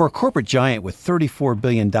 For a corporate giant with $34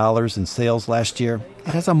 billion in sales last year,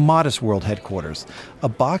 it has a modest world headquarters, a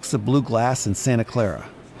box of blue glass in Santa Clara.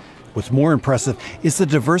 What's more impressive is the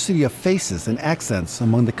diversity of faces and accents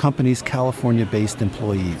among the company's California-based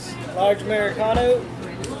employees. Large Americano,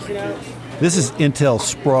 This is Intel's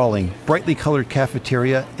sprawling, brightly colored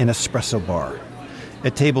cafeteria and espresso bar.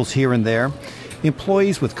 At tables here and there,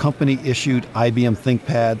 employees with company-issued IBM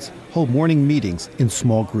ThinkPads hold morning meetings in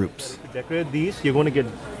small groups. Decorate these, you're going to get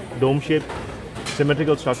dome-shaped,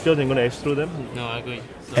 symmetrical structures, and you're going to etch through them. No, I agree.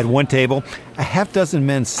 At one table, a half-dozen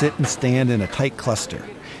men sit and stand in a tight cluster,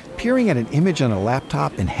 peering at an image on a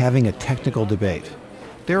laptop and having a technical debate.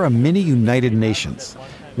 There are many United Nations.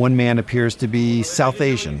 One man appears to be South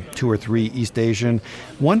Asian, 2 or 3 East Asian,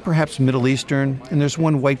 one perhaps Middle Eastern, and there's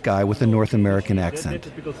one white guy with a North American accent.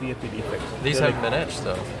 These haven't been etched,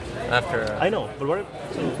 though. I know, but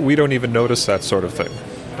what? We don't even notice that sort of thing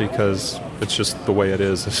because it's just the way it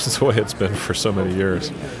is. It's just the way it's been for so many years.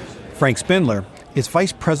 Frank Spindler is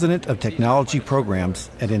Vice President of Technology Programs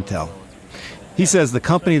at Intel. He says the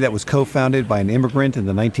company that was co-founded by an immigrant in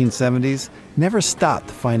the 1970s never stopped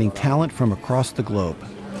finding talent from across the globe.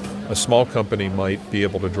 A small company might be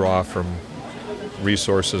able to draw from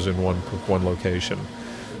resources in one location,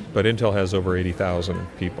 but Intel has over 80,000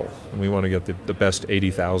 people, and we want to get the best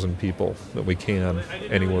 80,000 people that we can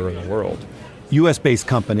anywhere in the world. U.S.-based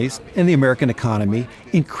companies and the American economy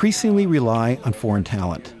increasingly rely on foreign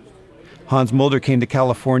talent. Hans Mulder came to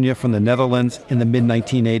California from the Netherlands in the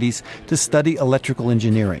mid-1980s to study electrical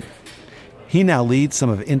engineering. He now leads some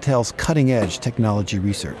of Intel's cutting-edge technology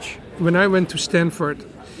research. When I went to Stanford,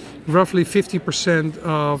 roughly 50%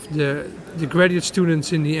 of the graduate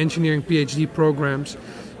students in the engineering PhD programs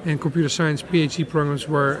and computer science PhD programs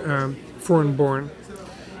were foreign-born.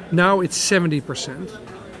 Now it's 70%.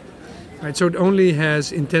 Right, so it only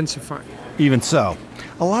has intensified. Even so,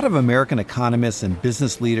 a lot of American economists and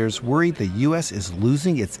business leaders worry the U.S. is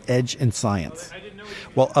losing its edge in science.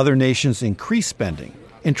 While other nations increase spending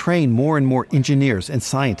and train more and more engineers and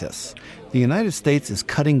scientists, the United States is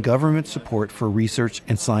cutting government support for research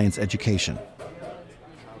and science education.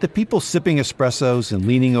 The people sipping espressos and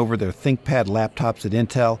leaning over their ThinkPad laptops at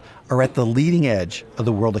Intel are at the leading edge of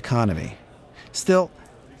the world economy. Still,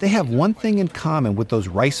 they have one thing in common with those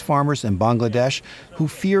rice farmers in Bangladesh who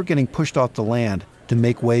fear getting pushed off the land to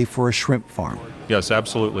make way for a shrimp farm. Yes,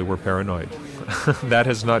 absolutely, we're paranoid. That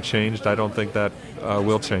has not changed. I don't think that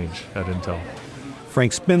will change at Intel.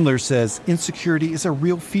 Frank Spindler says insecurity is a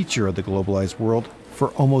real feature of the globalized world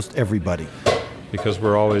for almost everybody. Because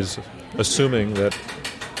we're always assuming that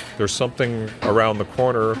there's something around the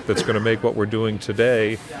corner that's going to make what we're doing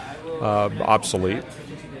today obsolete.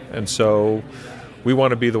 And so we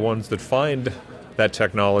want to be the ones that find that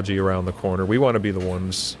technology around the corner. We want to be the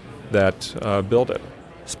ones that build it.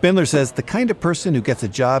 Spindler says the kind of person who gets a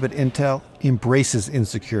job at Intel embraces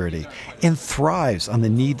insecurity and thrives on the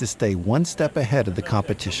need to stay one step ahead of the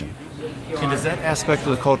competition. And does that aspect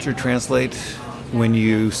of the culture translate when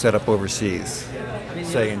you set up overseas,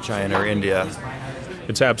 say in China or India?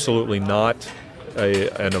 It's absolutely not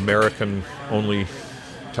an American-only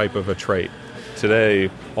type of a trait. Today,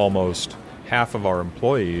 almost half of our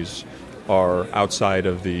employees are outside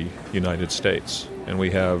of the United States, and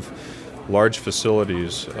we have large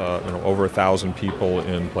facilities, over 1,000 people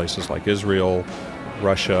in places like Israel,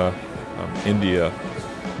 Russia, India,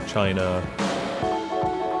 China.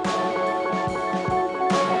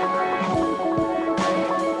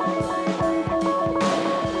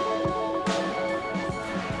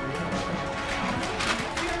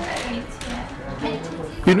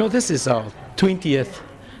 You know, this is our 20th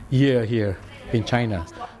year here in China.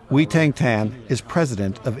 Wei-Tang Tan is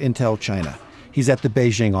president of Intel China. He's at the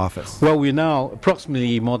Beijing office. Well, we're now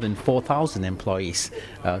approximately more than 4,000 employees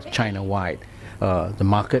China-wide. The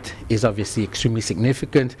market is obviously extremely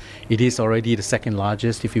significant. It is already the second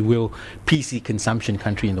largest, if you will, PC consumption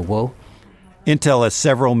country in the world. Intel has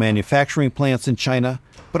several manufacturing plants in China,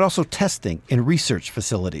 but also testing and research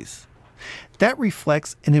facilities. That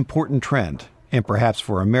reflects an important trend, and perhaps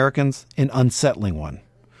for Americans, an unsettling one.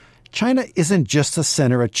 China isn't just a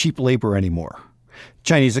center of cheap labor anymore.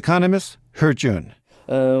 Chinese economist He Jun.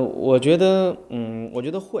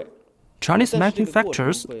 Chinese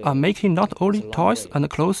manufacturers are making not only toys and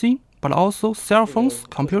clothing, but also cell phones,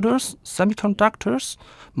 computers, semiconductors,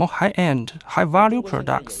 more high-end, high-value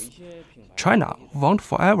products. China won't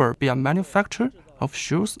forever be a manufacturer of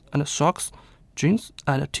shoes and socks, jeans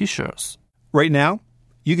and T-shirts. Right now,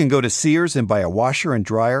 you can go to Sears and buy a washer and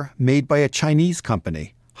dryer made by a Chinese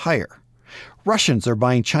company, Haier. Russians are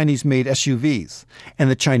buying Chinese-made SUVs,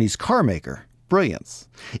 and the Chinese car maker, Brilliance,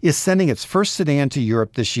 is sending its first sedan to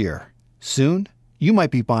Europe this year. Soon, you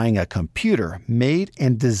might be buying a computer made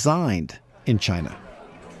and designed in China.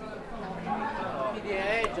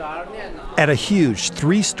 At a huge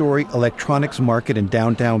 3-story electronics market in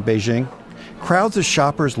downtown Beijing, crowds of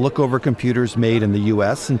shoppers look over computers made in the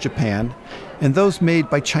U.S. and Japan, and those made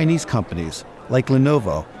by Chinese companies like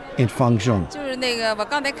Lenovo in Fangzhou.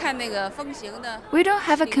 We don't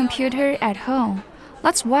have a computer at home.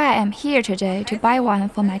 That's why I'm here today to buy one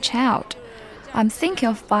for my child. I'm thinking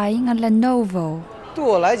of buying a Lenovo.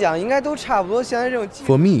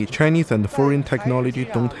 For me, Chinese and foreign technology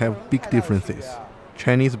don't have big differences.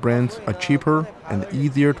 Chinese brands are cheaper and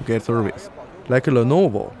easier to get service. Like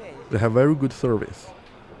Lenovo, they have very good service.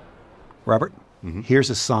 Robert, here's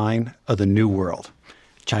a sign of the new world.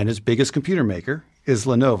 China's biggest computer maker is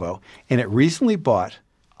Lenovo, and it recently bought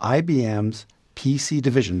IBM's PC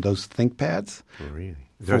division, those ThinkPads. Oh, really?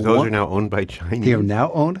 Those are now owned by Chinese? They are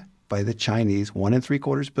now owned by the Chinese,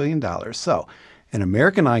 $1.75 billion. So, an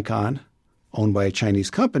American icon owned by a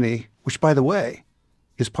Chinese company, which, by the way,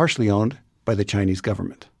 is partially owned by the Chinese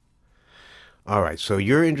government. All right, so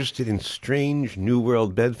you're interested in strange New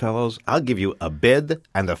World bedfellows? I'll give you a bed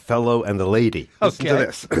and a fellow and a lady. Listen to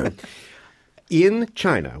this. In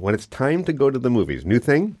China, when it's time to go to the movies, new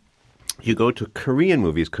thing, you go to Korean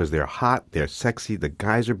movies because they're hot, they're sexy, the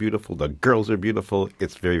guys are beautiful, the girls are beautiful.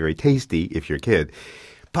 It's very, very tasty if you're a kid.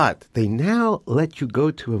 But they now let you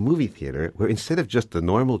go to a movie theater where instead of just the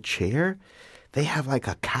normal chair, they have like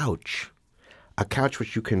a couch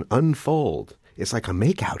which you can unfold. It's like a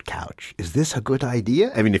makeout couch. Is this a good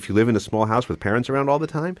idea? I mean, if you live in a small house with parents around all the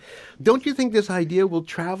time, don't you think this idea will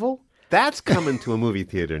travel? That's coming to a movie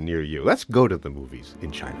theater near you. Let's go to the movies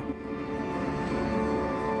in China.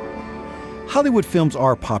 Hollywood films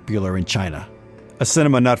are popular in China. A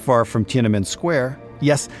cinema not far from Tiananmen Square,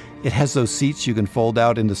 yes, it has those seats you can fold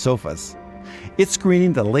out into sofas. It's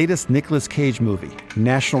screening the latest Nicolas Cage movie,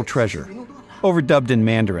 National Treasure, overdubbed in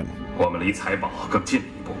Mandarin.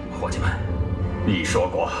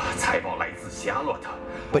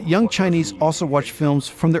 But young Chinese also watch films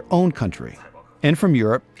from their own country and from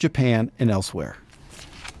Europe, Japan, and elsewhere.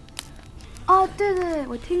 At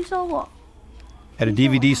a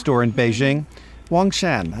DVD store in Beijing, Wang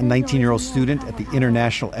Shan, a 19-year-old student at the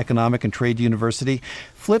International Economic and Trade University,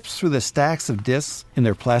 flips through the stacks of discs in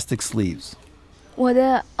their plastic sleeves. Oh,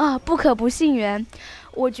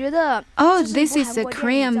 this is a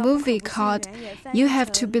Korean movie called You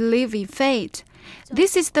Have to Believe in Fate.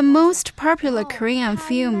 This is the most popular Korean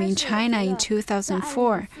film in China in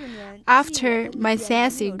 2004, after My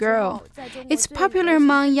Sassy Girl. It's popular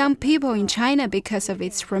among young people in China because of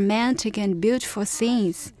its romantic and beautiful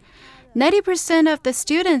scenes. 90% of the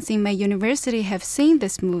students in my university have seen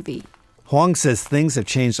this movie. Huang says things have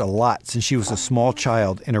changed a lot since she was a small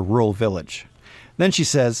child in a rural village. Then she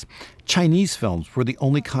says Chinese films were the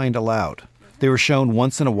only kind allowed. They were shown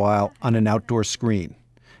once in a while on an outdoor screen.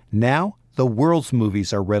 Now, the world's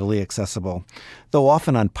movies are readily accessible, though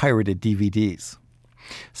often on pirated DVDs.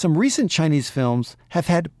 Some recent Chinese films have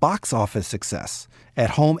had box office success,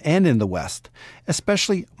 at home and in the West,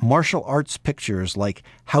 especially martial arts pictures like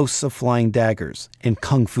House of Flying Daggers and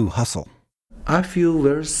Kung Fu Hustle. I feel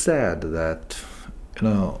very sad that,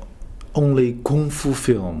 only Kung Fu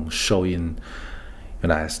films show in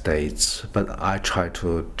United States, but I try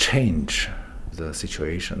to change the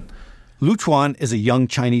situation. Lu Chuan is a young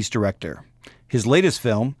Chinese director. His latest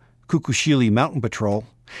film, Kukushili Mountain Patrol,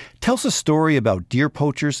 tells a story about deer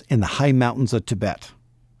poachers in the high mountains of Tibet.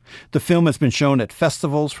 The film has been shown at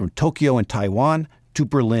festivals from Tokyo and Taiwan to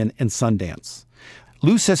Berlin and Sundance.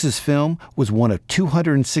 Lu says his film was one of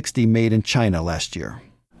 260 made in China last year.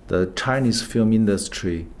 The Chinese film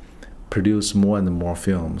industry produces more and more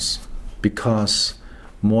films because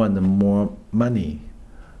more and more money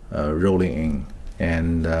rolling in,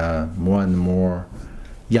 and more and more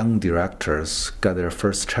young directors got their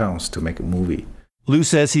first chance to make a movie. Lu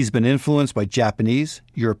says he's been influenced by Japanese,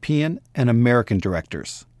 European, and American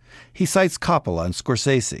directors. He cites Coppola and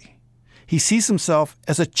Scorsese. He sees himself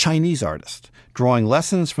as a Chinese artist, drawing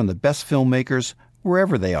lessons from the best filmmakers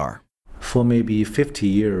wherever they are. For maybe 50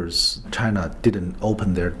 years, China didn't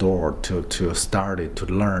open their door to start it, to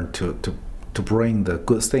learn, to bring the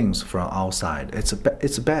good things from outside.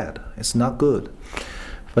 It's bad. It's not good.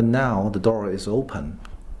 But now the door is open,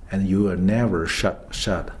 and you are never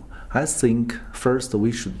shut. I think first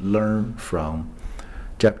we should learn from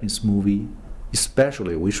Japanese movie,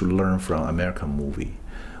 especially we should learn from American movie.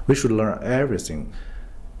 We should learn everything.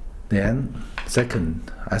 Then, second,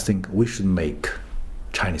 I think we should make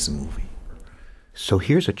Chinese movie. So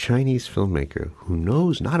here's a Chinese filmmaker who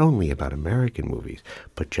knows not only about American movies,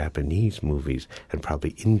 but Japanese movies, and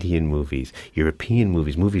probably Indian movies, European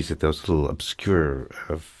movies, movies at those little obscure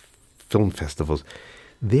film festivals.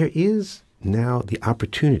 There is now the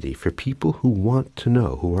opportunity for people who want to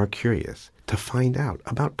know, who are curious, to find out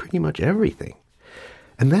about pretty much everything.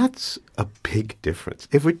 And that's a big difference.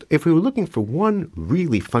 If we were looking for one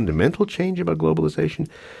really fundamental change about globalization,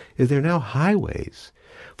 is there now highways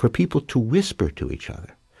for people to whisper to each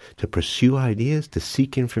other, to pursue ideas, to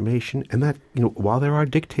seek information, and that, while there are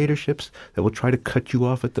dictatorships that will try to cut you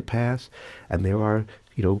off at the pass, and there are,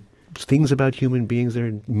 things about human beings that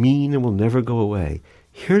are mean and will never go away,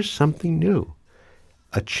 here's something new.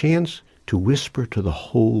 A chance to whisper to the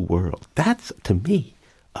whole world. That's, to me,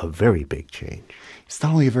 a very big change. It's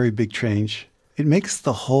not only a very big change, it makes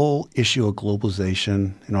the whole issue of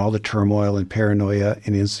globalization and all the turmoil and paranoia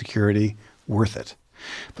and insecurity worth it.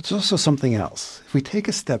 But there's also something else. If we take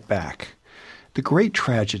a step back, the great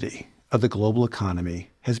tragedy of the global economy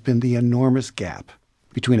has been the enormous gap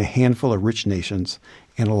between a handful of rich nations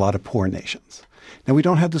and a lot of poor nations. Now, we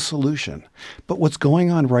don't have the solution, but what's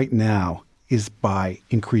going on right now is by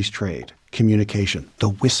increased trade, communication, the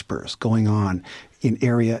whispers going on in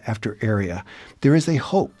area after area. There is a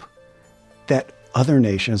hope that other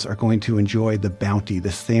nations are going to enjoy the bounty,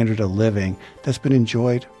 the standard of living that's been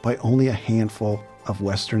enjoyed by only a handful of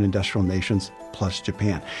Western industrial nations plus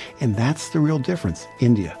Japan. And that's the real difference.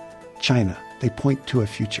 India, China, they point to a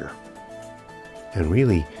future. And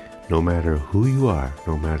really, no matter who you are,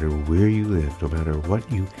 no matter where you live, no matter what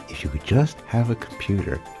if you could just have a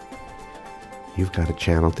computer, you've got a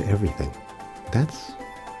channel to everything.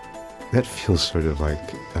 That feels sort of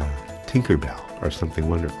like Tinkerbell or something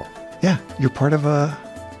wonderful. Yeah, you're part of a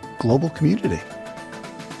global community.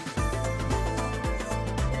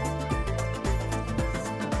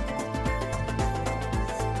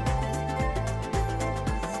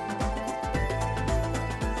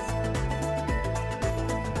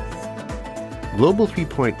 Global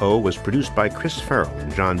 3.0 was produced by Chris Farrell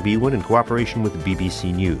and John Biewen in cooperation with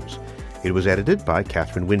BBC News. It was edited by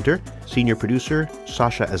Catherine Winter, senior producer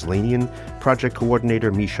Sasha Aslanian, project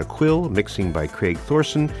coordinator Misha Quill, mixing by Craig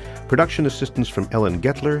Thorson, production assistance from Ellen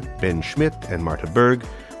Gettler, Ben Schmidt, and Marta Berg,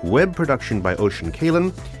 web production by Ocean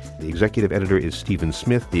Kalin. The executive editor is Stephen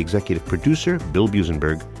Smith, the executive producer, Bill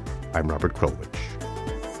Busenberg. I'm Robert Krulwich.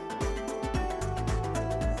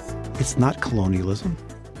 It's not colonialism.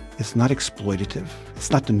 It's not exploitative.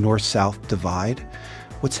 It's not the North-South divide.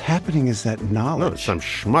 What's happening is that knowledge... No, it's some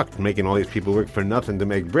schmuck making all these people work for nothing to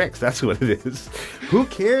make bricks. That's what it is. Who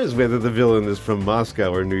cares whether the villain is from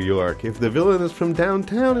Moscow or New York? If the villain is from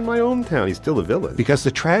downtown in my own town, he's still a villain. Because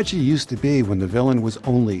the tragedy used to be when the villain was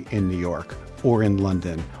only in New York or in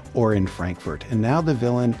London or in Frankfurt. And now the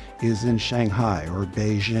villain is in Shanghai or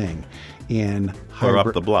Beijing, or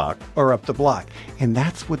up the block. Or up the block. And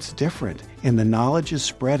that's what's different. And the knowledge is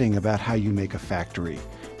spreading about how you make a factory,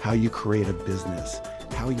 how you create a business,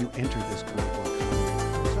 how you enter this global economy.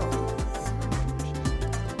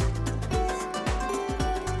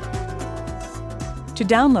 To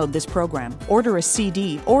download this program, order a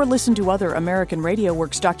CD, or listen to other American Radio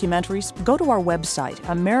Works documentaries, go to our website,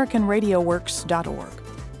 americanradioworks.org.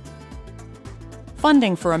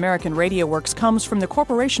 Funding for American Radio Works comes from the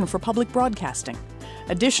Corporation for Public Broadcasting.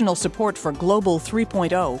 Additional support for Global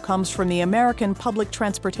 3.0 comes from the American Public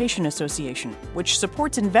Transportation Association, which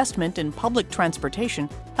supports investment in public transportation,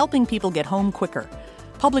 helping people get home quicker.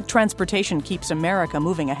 Public transportation keeps America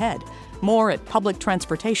moving ahead. More at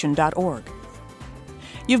publictransportation.org.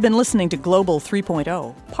 You've been listening to Global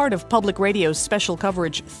 3.0, part of Public Radio's special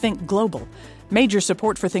coverage Think Global. Major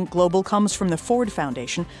support for Think Global comes from the Ford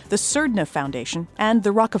Foundation, the Surdna Foundation, and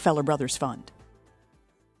the Rockefeller Brothers Fund.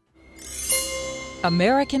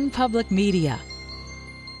 American Public Media